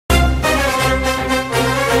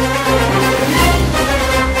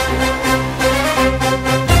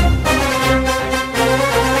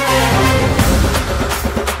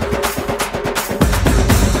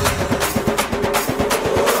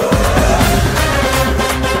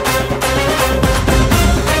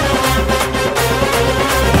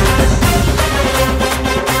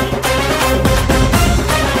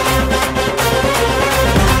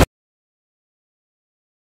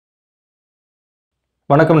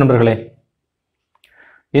வணக்கம் நண்பர்களே.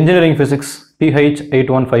 Engineering physics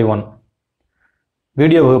PH8151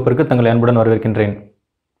 video வகுப்பிற்கு தங்களை அன்புடன் வரவேற்கின்றேன்.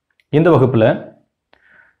 இந்த வகுப்பில்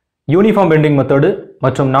யூனிஃபார்ம் பெண்டிங் மெத்தடு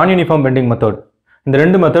மற்றும் நான் யூனிஃபார்ம் பெண்டிங் மெத்தட் இந்த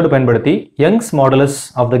ரெண்டு மெத்தடு பயன்படுத்தி Young's modulus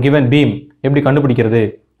of the given beam எப்படி கண்டுபிடிக்கிறது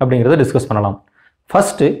அப்படிங்கிறத டிஸ்கஸ் பண்ணலாம்.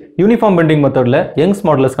 ஃபர்ஸ்ட் யூனிஃபார்ம் பெண்டிங் மெத்தடில் யங்ஸ்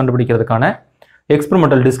மாடுலஸ் கண்டுபிடிக்கிறதுக்கான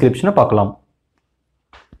எக்ஸ்பெரிமெண்டல் டிஸ்கிரிப்ஷனை பார்க்கலாம்.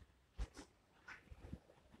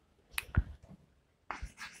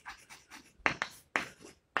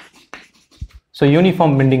 So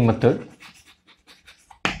uniform bending method.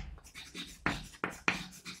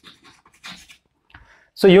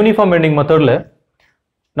 So uniform bending methodல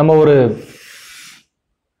நம்ம ஒரு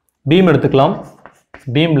beam எடுத்துக்கலாம்.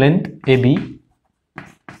 beam length AB.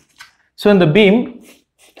 So இந்த beam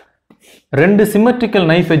ரெண்டு symmetrical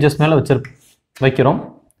knife edges மேல வைக்கிறோம்.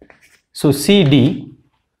 So CD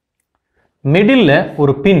மிடில்ல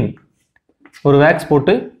ஒரு பின் ஒரு wax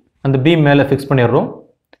போட்டு அந்த beam மேல ஃபிக்ஸ் பண்ணிடுறோம்.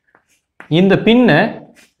 இந்த பின்னை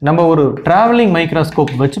நம்ம ஒரு டிராவலிங்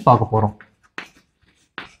மைக்ரோஸ்கோப் வச்சு பார்க்க போறோம்.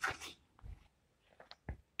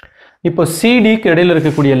 இப்போ சிடிக்கு இடையில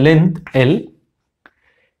இருக்கக்கூடிய லென்த் L,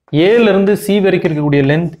 ஏல இருந்து சி வரைக்கும் இருக்கக்கூடிய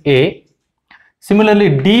லென்த் A, சிமிலர்லி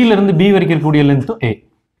D ல இருந்து B வரைக்கும் இருக்கக்கூடிய லென்த் A.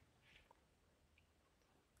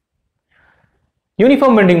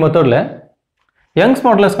 யூனிஃபார்ம் பெண்டிங் மெத்தட்ல Young's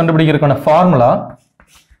modulus கண்டுபிடிக்கிறதுக்கான formula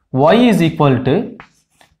y is equal to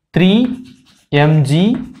 3mg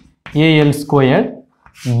AL squared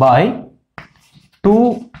by 2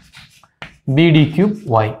 BD cube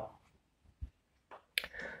Y.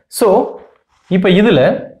 So, இப்போ இதுல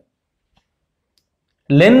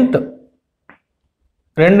length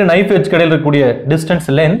ரெண்டு knife edge கடையில் இருக்கக்கூடிய distance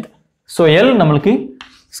length. So, L நம்மளுக்கு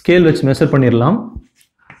scale வச்சு மெஷர் பண்ணிடலாம்.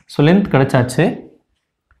 So, length கிடைச்சாச்சு.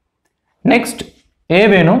 Next, A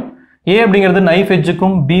வேணும். A அப்படிங்கிறது knife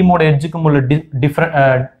edgeக்கும் B மோட edgeக்கும் உள்ள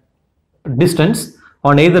distance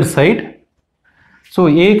on either side. So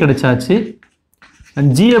A கிடைச்சாச்சு. and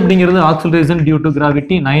G அப்படிங்கிறது acceleration due to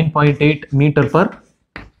gravity 9.8 meter per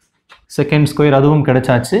second square அதுவும்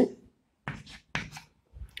கிடைச்சாச்சு.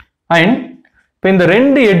 and இப்போ இந்த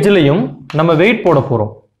ரெண்டு எட்ஜ்லயும் நம்ம வெயிட் போட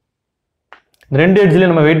போறோம். ரெண்டு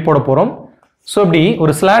எட்ஜ்லயும் நம்ம வெயிட் போட போறோம். ஸோ அப்படி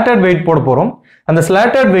ஒரு ஸ்லாட்டட் வெயிட் போட போறோம். அந்த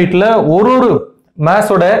ஸ்லாட்டட் வெயிட்ல ஒரு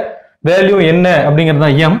மாஸோட வேல்யூ என்ன அப்படிங்கிறது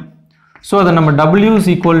தான் M. ஸோ அதை நம்ம W is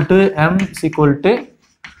equal to M is equal to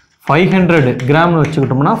 500 கிராம்னு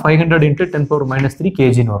வச்சுக்கிட்டோம்னா 500 into 10 power minus 3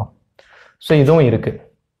 kgன்னு வரும். ஸோ இதுவும் இருக்கு.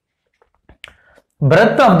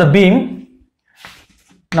 breadth of the beam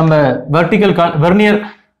நம்ம vernier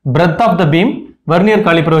breadth of the beam vernier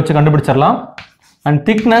caliper வச்சு கண்டுபிடிச்சிடலாம். அண்ட்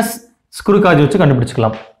திக்னஸ் ஸ்க்ரூ காஜ் வச்சு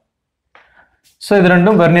கண்டுபிடிச்சிக்கலாம். ஸோ இது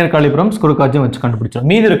ரெண்டும் வெர்னியர் காலிப்பரும் ஸ்க்ரூ காஜும் வச்சு கண்டுபிடிச்சோம்.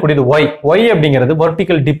 மீதி இருக்கக்கூடியது y அப்படிங்கிறது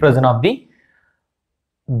vertical depression of the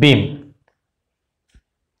beam.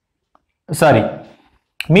 Sorry,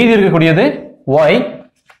 மீதி இருக்கக்கூடியது y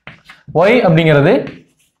அப்படிங்கிறது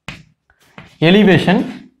எலிவேஷன்.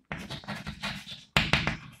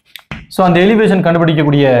 ஸோ அந்த எலிவேஷன்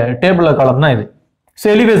கண்டுபிடிக்கக்கூடிய டேபிள் காலம் தான் இது. ஸோ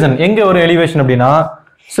எலிவேஷன் எங்க ஒரு எலிவேஷன் அப்படின்னா,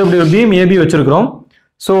 ஸோ இப்படி ஒரு பீம் ஏபி வச்சிருக்கிறோம்.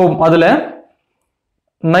 ஸோ அதுல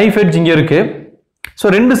நைஃப் எட்ஜ் இங்க இருக்கு. ஸோ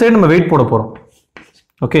ரெண்டு சைடு நம்ம வெயிட் போட போறோம்.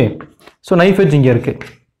 ஓகே, ஸோ நைஃப் எட்ஜ் இங்க இருக்கு.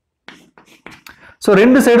 ஸோ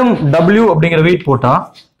ரெண்டு சைடும் W அப்படிங்கிற வெயிட் போட்டா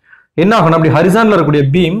என்ன ஆகும், அப்படி ஹரிசான்ல இருக்கக்கூடிய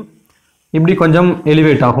பீம் இப்படி கொஞ்சம்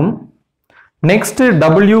எலிவேட் ஆகும். நெக்ஸ்ட்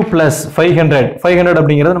W பிளஸ் 500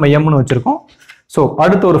 அப்படிங்கிறது நம்ம M னு வச்சிருக்கோம். ஸோ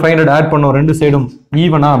அடுத்து ஒரு 500 ஆட் பண்ணோம், ரெண்டு சைடும்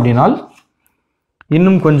ஈவனா அப்படின்னால்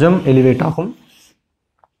இன்னும் கொஞ்சம் எலிவேட் ஆகும்.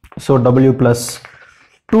 So W plus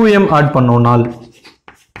 2M add பண்ணோம்னால்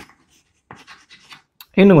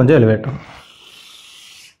இன்னும் கொஞ்சம் எலிவேட் ஆகும்.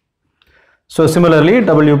 So similarly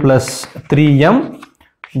W plus 3M,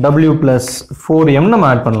 W plus 4M நம்ம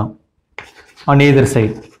ஆட் பண்ணலாம் on either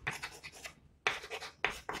side.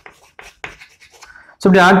 ஸோ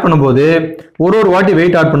இப்படி ஆட் பண்ணும்போது ஒரு வாட்டி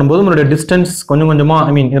வெயிட் ஆட் பண்ணும்போது நம்மளுடைய டிஸ்டன்ஸ் கொஞ்சம் கொஞ்சமா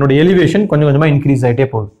என்னோட எலிவேஷன் கொஞ்சம் கொஞ்சமா இன்க்ரீஸ் ஆகிட்டே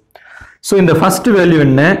போகுது. ஸோ இந்த ஃபர்ஸ்ட் வேல்யூ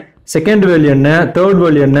என்ன, செகண்ட் வேல்யூ என்ன, தேர்ட்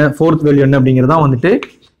வேல்யூ என்ன, ஃபோர்த் வேல்யூ என்ன அப்படிங்கிறதா வந்துட்டு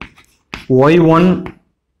y1,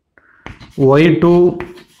 y2,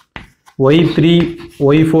 y3,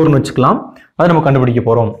 y4ன்னு வச்சுக்கலாம். அதை நம்ம கண்டுபிடிக்க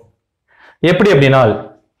போறோம். எப்படி அப்படின்னா,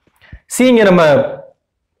 இங்க நம்ம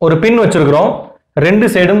ஒரு பின் வச்சிருக்கிறோம், ரெண்டு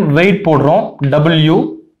சைடும் வெயிட் போடுறோம் W.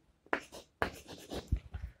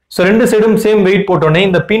 ஸோ ரெண்டு சைடும் சேம் வெயிட் போட்டோடனே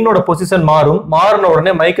இந்த பின்னோட பொசிஷன் மாறின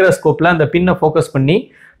உடனே மைக்ரோஸ்கோப்ல அந்த பின்னை ஃபோக்கஸ் பண்ணி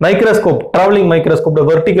டிராவலிங் மைக்ரோஸ்கோப்ல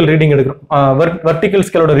வெர்டிகல் ரீடிங் எடுக்கிறோம், வெர்டிகல்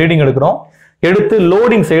ஸ்கேலோட ரீடிங் எடுக்கிறோம். எடுத்து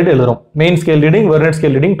லோடிங் சைடு எழுதுறோம், main scale reading, vernier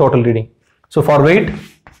scale reading, total reading. So for wait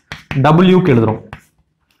Wக்கு எழுதுறோம்.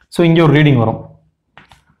 ஸோ இங்கே ஒரு ரீடிங் வரும்,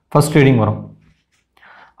 ஃபர்ஸ்ட் ரீடிங் வரும்.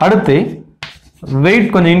 அடுத்து weight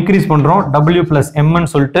கொஞ்சம் increase பண்றோம் W plus M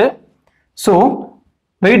ன்னு சொல்லிட்டு. So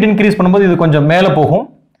weight increase பண்ணும்போது இது கொஞ்சம் மேல போகும்.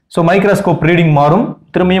 So microscope reading மாறும்.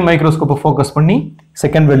 திரும்பியும் microscope focus பண்ணி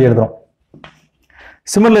second value எழுதுறோம்.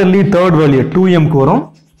 Similarly third value 2m க்கு வரும்.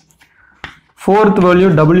 Fourth value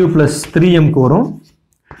W plus 3m க்கு வரும்.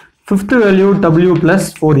 Fifth value W plus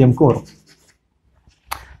 4m க்கு வரும்.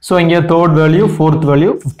 So இங்க third value, fourth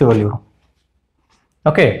value, fifth value வரும்.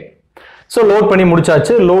 Okay. So load பண்ணி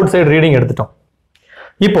முடிச்சாச்சு. Load side reading எடுத்துட்டோம்.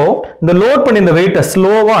 இப்போ இந்த லோட் பண்ணி இந்த வெயிட்டை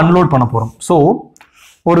ஸ்லோவா அன்லோட் பண்ண போறோம். ஸோ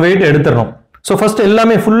ஒரு வெயிட் எடுத்துடணும். ஸோ ஃபர்ஸ்ட்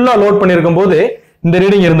எல்லாமே ஃபுல்லா லோட் பண்ணியிருக்கும் போது இந்த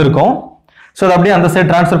ரீடிங் இருந்திருக்கும். ஸோ அதை அப்படியே அந்த சைட்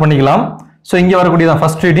ட்ரான்ஸ்ஃபர் பண்ணிக்கலாம். ஸோ இங்கே வரக்கூடியதான்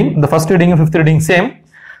ஃபர்ஸ்ட் ரீடிங். இந்த first reading fifth reading same.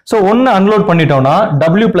 So ஒன்று அன்லோட் பண்ணிட்டோம்னா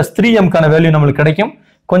W plus 3mக்கான வேல்யூ நம்மளுக்கு கிடைக்கும்.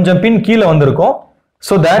 கொஞ்சம் பின் கீழே வந்திருக்கும்.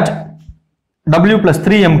 ஸோ தட் W plus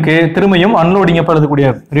 3mக்கு திரும்பியும் அன்லோடிங் அப்போ எழுதக்கூடிய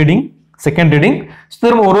ரீடிங் செகண்ட் ரீடிங்.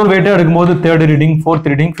 திரும்ப ஒரு வெயிட்டை எடுக்கும்போது third reading, fourth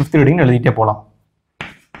reading, fifth reading எழுதிட்டே போகலாம்.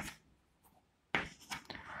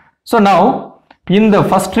 So now இந்த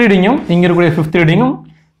first readingum இங்க இருக்கக்கூடிய fifth readingum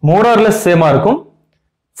more or less same இருக்கும்.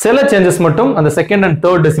 சில changes மட்டும் அந்த second and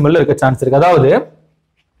third decimal இருக்க சான்ஸ் இருக்கு. அதாவது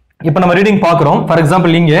இப்போ நம்ம ரீடிங் பார்க்குறோம். ஃபார்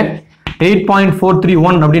எக்ஸாம்பிள் இங்க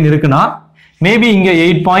 8.431 அப்படின்னு இருக்குன்னா மேபி இங்க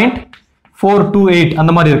 8.428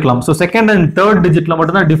 அந்த மாதிரி இருக்கலாம். ஸோ செகண்ட் அண்ட் தேர்ட் டிஜிட்ல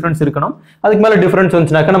மட்டும் தான் டிஃபரன்ஸ் இருக்கணும். அதுக்கு மேல டிஃபரன்ஸ்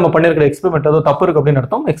வந்துச்சுனாக்கா நம்ம பண்ணிருக்கிற எக்ஸ்பெரிமெண்ட் ஏதோ தப்பு இருக்கு அப்படின்னு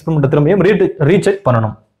அர்த்தம். எக்ஸ்பெரிமெண்ட் திரும்பியும் ரீசெக்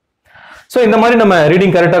பண்ணணும். ஸோ இந்த மாதிரி நம்ம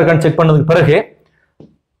ரீடிங் கரெக்டா இருக்கான்னு செக் பண்ணதுக்கு பிறகு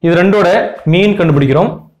இது ரெண்டோட மீன் கண்டுபிடிக்கிறோம்.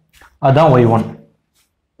 அதான் y1.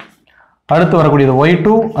 அடுத்து வரக்கூடியது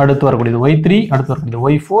y2, அடுத்து வரக்கூடியது y3, அடுத்து வரக்கூடியது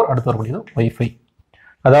y4, அடுத்து வரக்கூடியது y5.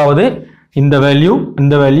 அதாவது இந்த வேல்யூ,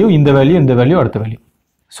 இந்த வேல்யூ, இந்த வேல்யூ, இந்த வேல்யூ, அடுத்த வேல்யூ.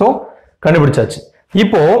 ஸோ கண்டுபிடிச்சாச்சு.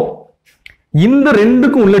 இப்போ இந்த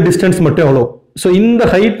ரெண்டுக்கும் உள்ள டிஸ்டன்ஸ் மட்டும் எவ்வளோ? ஸோ இந்த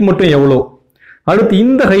ஹைட் மட்டும் எவ்வளோ? அடுத்து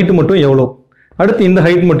இந்த ஹைட் மட்டும் எவ்வளோ? அடுத்து இந்த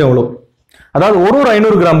ஹைட் மட்டும் எவ்வளோ? அதாவது ஒரு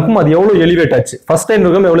 500 கிராமுக்கும் அது எவ்வளோ எலிவேட் ஆச்சு? ஃபர்ஸ்ட்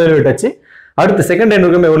 500 கிராம் எவ்வளோ எலிவேட் ஆச்சு? அடுத்து செகண்ட் 500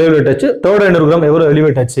 கிராம் எவ்வளவு எலிவேட் ஆச்சு, தேர்ட் 500 கிராம் எவ்வளவு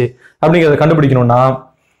எலிவேட் ஆச்சு அப்படிங்கறத கண்டுபிடிக்கணும்னா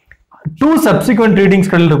டூ சப்சிக்வெண்ட் ரீடிங்ஸ்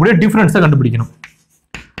இருக்கக்கூடிய டிஃபரன்ஸை கண்டுபிடிக்கணும்.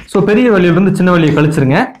 ஸோ பெரிய வேல்யூல இருந்து சின்ன வேல்யூ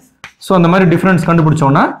கழிச்சிருங்க. ஸோ அந்த மாதிரி டிஃபரன்ஸ்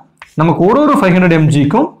கண்டுபிடிச்சோம்னா நமக்கு ஒரு 500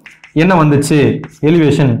 mgக்கும் என்ன வந்துச்சு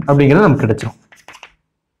எலிவேஷன் அப்படிங்கிறது நமக்கு கிடைச்சிடும்.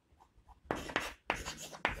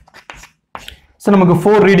 ஸோ நமக்கு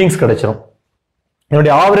 4 ரீடிங்ஸ் கிடைச்சிடும்.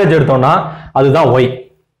 என்னுடைய ஆவரேஜ் எடுத்தோம்னா அதுதான் y.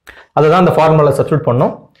 அதை தான் அந்த ஃபார்முலா சப்ஸ்டிட்யூட்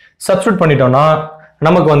பண்ணோம். சப்ஸ்டிட்யூட் பண்ணிட்டோம்னா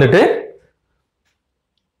நமக்கு வந்துட்டு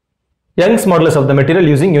Young's modulus of the material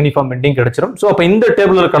using uniform bending கிடைச்சிடும். ஸோ அப்போ இந்த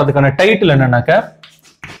டேபிள் இருக்கிறதுக்கான டைட்டில் என்னன்னாக்க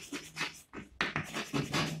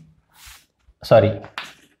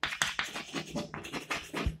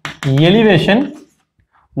elevation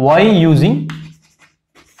y using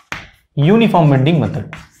uniform bending method.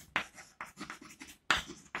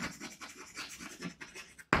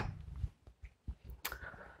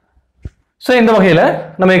 So இந்த வகையில்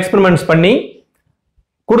நம்ம எக்ஸ்பெரிமெண்ட்ஸ் பண்ணி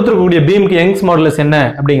கொடுத்துருக்கக்கூடிய பீமுக்கு யங்ஸ் மாடுலஸ் என்ன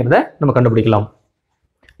அப்படிங்கிறத நம்ம கண்டுபிடிக்கலாம்.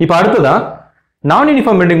 இப்போ அடுத்ததான் நான்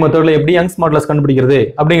யூனிஃபார்ம் பெண்டிங் மெத்தட்ல எப்படி யங்ஸ் மாடுலஸ் கண்டுபிடிக்கிறது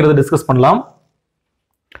அப்படிங்கிறத டிஸ்கஸ் பண்ணலாம்.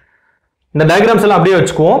 இந்த டயக்ராம்ஸ் எல்லாம் அப்படியே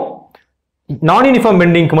வச்சுக்குவோம். நான் யூனிஃபார்ம்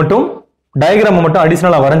பெண்டிங்க்கு மட்டும் டயக்ராம் மட்டும்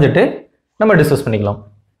அடிஷனலாக வரைஞ்சிட்டு நம்ம டிஸ்கஸ் பண்ணிக்கலாம்.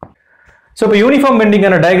 ஸோ இப்போ யூனிஃபார்ம்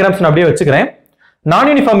பெண்டிங்கான டயக்ராம்ஸ் நான் அப்படியே வச்சுக்கிறேன். நான்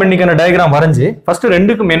யூனிஃபார்ம் பெண்டிங்கான டயக்ராம் வரைஞ்சு ஃபர்ஸ்ட்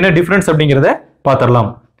ரெண்டுக்கும் என்ன டிஃபரன்ஸ் அப்படிங்கிறத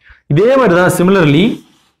பார்த்துடலாம். இதே மாதிரி தான் சிமிலர்லி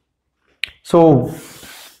ஸோ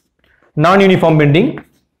நான் யூனிஃபார்ம் பெண்டிங்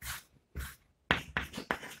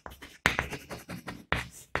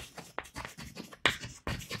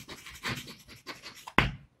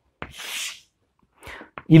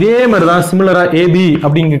இதே மாதிரி தான் சிமிலரா ஏபி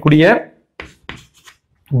அப்படிங்கக்கூடிய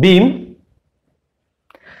beam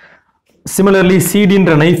similarly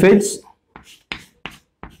சிடின்ற knife edge.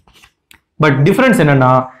 But difference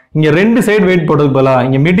என்னன்னா இங்க ரெண்டு சைடு வெயிட் போடுறதுக்கு பதிலாக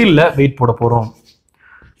இங்க மிடில்ல வெயிட் போட போறோம்.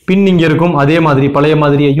 பின் இங்க இருக்கும். அதே மாதிரி பழைய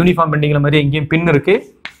மாதிரி யூனிஃபார்ம் பெண்டிங்ல மாதிரி எங்கேயும் பின் இருக்கு.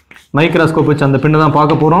 மைக்ரோஸ்கோப் வச்சு அந்த பின்னை தான்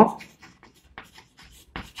பார்க்க போறோம்.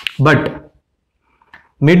 பட்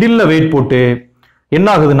மிடில்ல வெயிட் போட்டு என்ன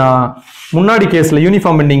ஆகுதுன்னா முன்னாடி கேஸ்ல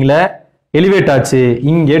யூனிஃபார்ம் பெண்டிங்ல எலிவேட் ஆச்சு,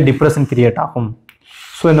 இங்கே டிப்ரெஷன் கிரியேட் ஆகும்.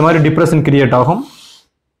 ஸோ இந்த மாதிரி டிப்ரெஷன் கிரியேட் ஆகும்.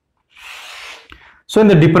 ஸோ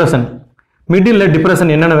இந்த டிப்ரெஷன் மிடில்ல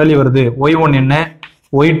டிப்ரெஷன் என்னென்ன வேல்யூ வருது, y1 என்ன,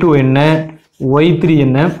 y2 என்ன, y3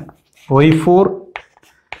 என்ன, y4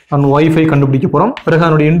 and y5 கண்டுபிடிக்க போறோம். பிறகு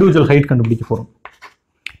அதனுடைய இண்டிவிஜுவல் ஹைட் கண்டுபிடிக்க போறோம்.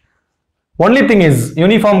 ஒன்லி திங் இஸ்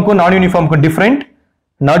யூனிஃபார்முக்கும் நான் யூனிஃபார்முக்கும் டிஃபரெண்ட்.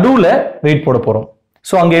 நடுவுல வெயிட் போட போறோம்.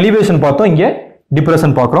 ஸோ அங்க எலிவேஷன் பார்த்தோம், இங்க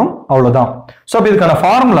டிப்ரெஷன் பார்க்குறோம், அவ்வளவுதான். ஸோ அப்போ இதுக்கான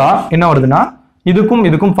ஃபார்முலா என்ன வருதுன்னா இதுக்கும்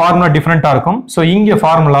இதுக்கும் ஃபார்முலா டிஃபரெண்டா இருக்கும். ஸோ இங்க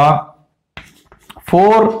formula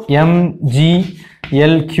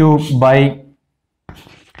 4mgl cube by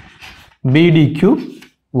bd cube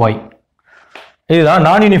y. இதுதான்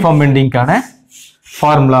நான் uniform பெண்டிங்கான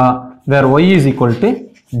formula where y is equal to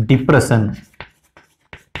depression.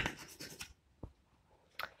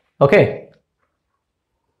 Okay.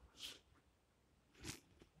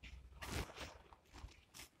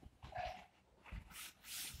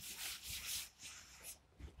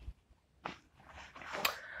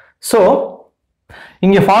 So,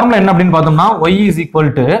 இங்க ஃபார்முலா என்ன அப்படினு பார்த்தோம்னா y is equal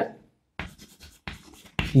to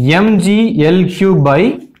mg(L cube by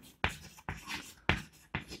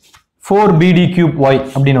 4bd cube y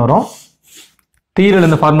அப்படினு வரும். தியரில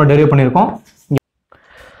இந்த ஃபார்முலா டெரைவ் பண்ணிருக்கோம்.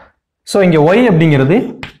 சோ இங்க y அப்படிங்கிறது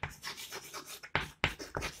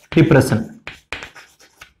டிப்ரெஷன்.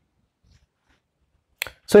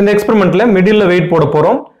 சோ இந்த எக்ஸ்பெரிமென்ட்ல மிடில்ல வெயிட் போட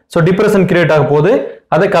போறோம். சோ டிப்ரெஷன் கிரியேட் ஆக போகுது,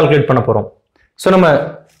 அதை கால்குலேட் பண்ண போறோம். சோ நம்ம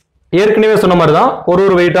ஏற்கனவே சொன்ன மாதிரி தான் ஒரு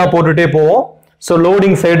வெயிட்டா போட்டுட்டே போவோம். சோ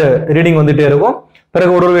லோடிங் சைடு ரீடிங் வந்துட்டே இருக்கும்,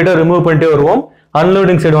 பிறகு ஒரு வெயிட்டா ரிமூவ் பண்ணிட்டே வருவோம்,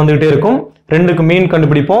 அன்லோடிங் சைடு வந்துட்டே இருக்கும், ரெண்டுக்கு மீன்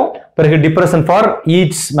கண்டுபிடிப்போம், பிறகு டிப்ரெஷன் ஃபார்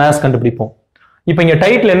ஈச் மாஸ் கண்டுபிடிப்போம். இப்போ இங்க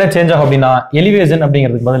டைட்டில் என்ன சேஞ்ச் ஆகும் அப்படின்னா எலிவேஷன்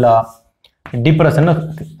அப்படிங்கிறதுக்கு பதிலா டிப்ரெஷன்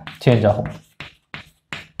சேஞ்ச் ஆகும்.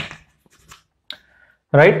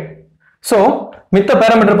 ரைட். சோ மித்த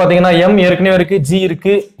பாராமீட்டர் பாத்தீங்கன்னா m ஏற்கனவே இருக்கு, g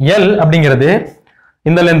இருக்கு, l அப்படிங்கிறது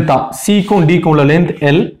இந்த லென்த் தான், c க்கும் d க்கும் உள்ள length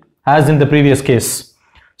l as in the previous case.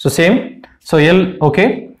 So same. So l okay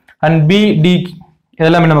and b d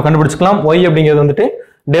இதெல்லாம் நம்ம கண்டுபிடிச்சுக்கலாம். y அப்படிங்கிறது வந்துட்டு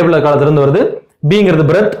டேபிள் காலத்துல இருந்து வருது, bங்கிறது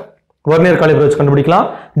breadth வெர்னியர் காலிபர் வச்சு கண்டுபிடிக்கலாம்,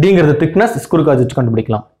 dங்கிறது thickness ஸ்க்ரூ காஜ் வச்சு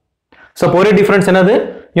கண்டுபிடிக்கலாம். சோ ஒரே டிஃபரன்ஸ் என்னது,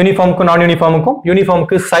 யூனிஃபார்முக்கும் நான் யூனிஃபார்முக்கும்.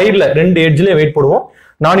 யூனிஃபார்முக்கு சைடுல ரெண்டு எட்ஜ்லயே வெயிட் போடுவோம்,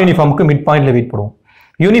 நான் யூனிஃபார்முக்கு மிட் பாயிண்ட்ல வெயிட் போடுவோம்.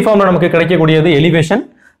 யூனிஃபார்ம்ல நமக்கு கிடைக்கக்கூடியது எலிவேஷன்,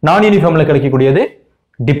 நான் யூனிஃபார்ம்ல கிடைக்கக்கூடியது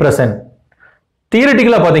டிப்ரெஷன்.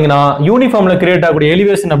 தியரிட்டிக்கலா பாத்தீங்கன்னா யூனிஃபார்ம்ல கிரியேட் ஆகக்கூடிய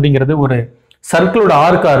எலிவேஷன் அப்படிங்கிறது ஒரு சர்க்கிளோட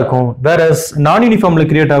ஆர்க்கா இருக்கும், வேறஸ் நான் யூனிஃபார்ம்ல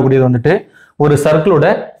கிரியேட் ஆகக்கூடியது வந்துட்டு ஒரு சர்க்கிளோட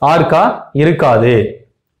ஆர்க்கா இருக்காது.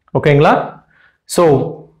 ஓகேங்களா? சோ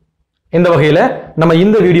இந்த வகையில நம்ம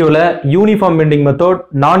இந்த வீடியோல யூனிஃபார்ம் பெண்டிங் மெத்தட்,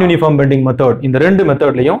 நான் யூனிஃபார்ம் பெண்டிங் மெத்தட், இந்த ரெண்டு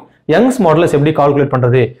மெத்தட்லயும் யங்ஸ் மாடுலஸ் எப்படி கால்குலேட்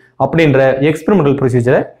பண்றது அப்படின்ற எக்ஸ்பெரிமெண்டல்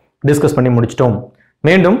ப்ரொசீஜரை டிஸ்கஸ் பண்ணி முடிச்சிட்டோம்.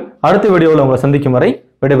 மீண்டும் அடுத்த வீடியோவில் உங்களை சந்திக்கும் வரை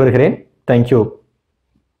விடைபெறுகிறேன். தேங்க்யூ.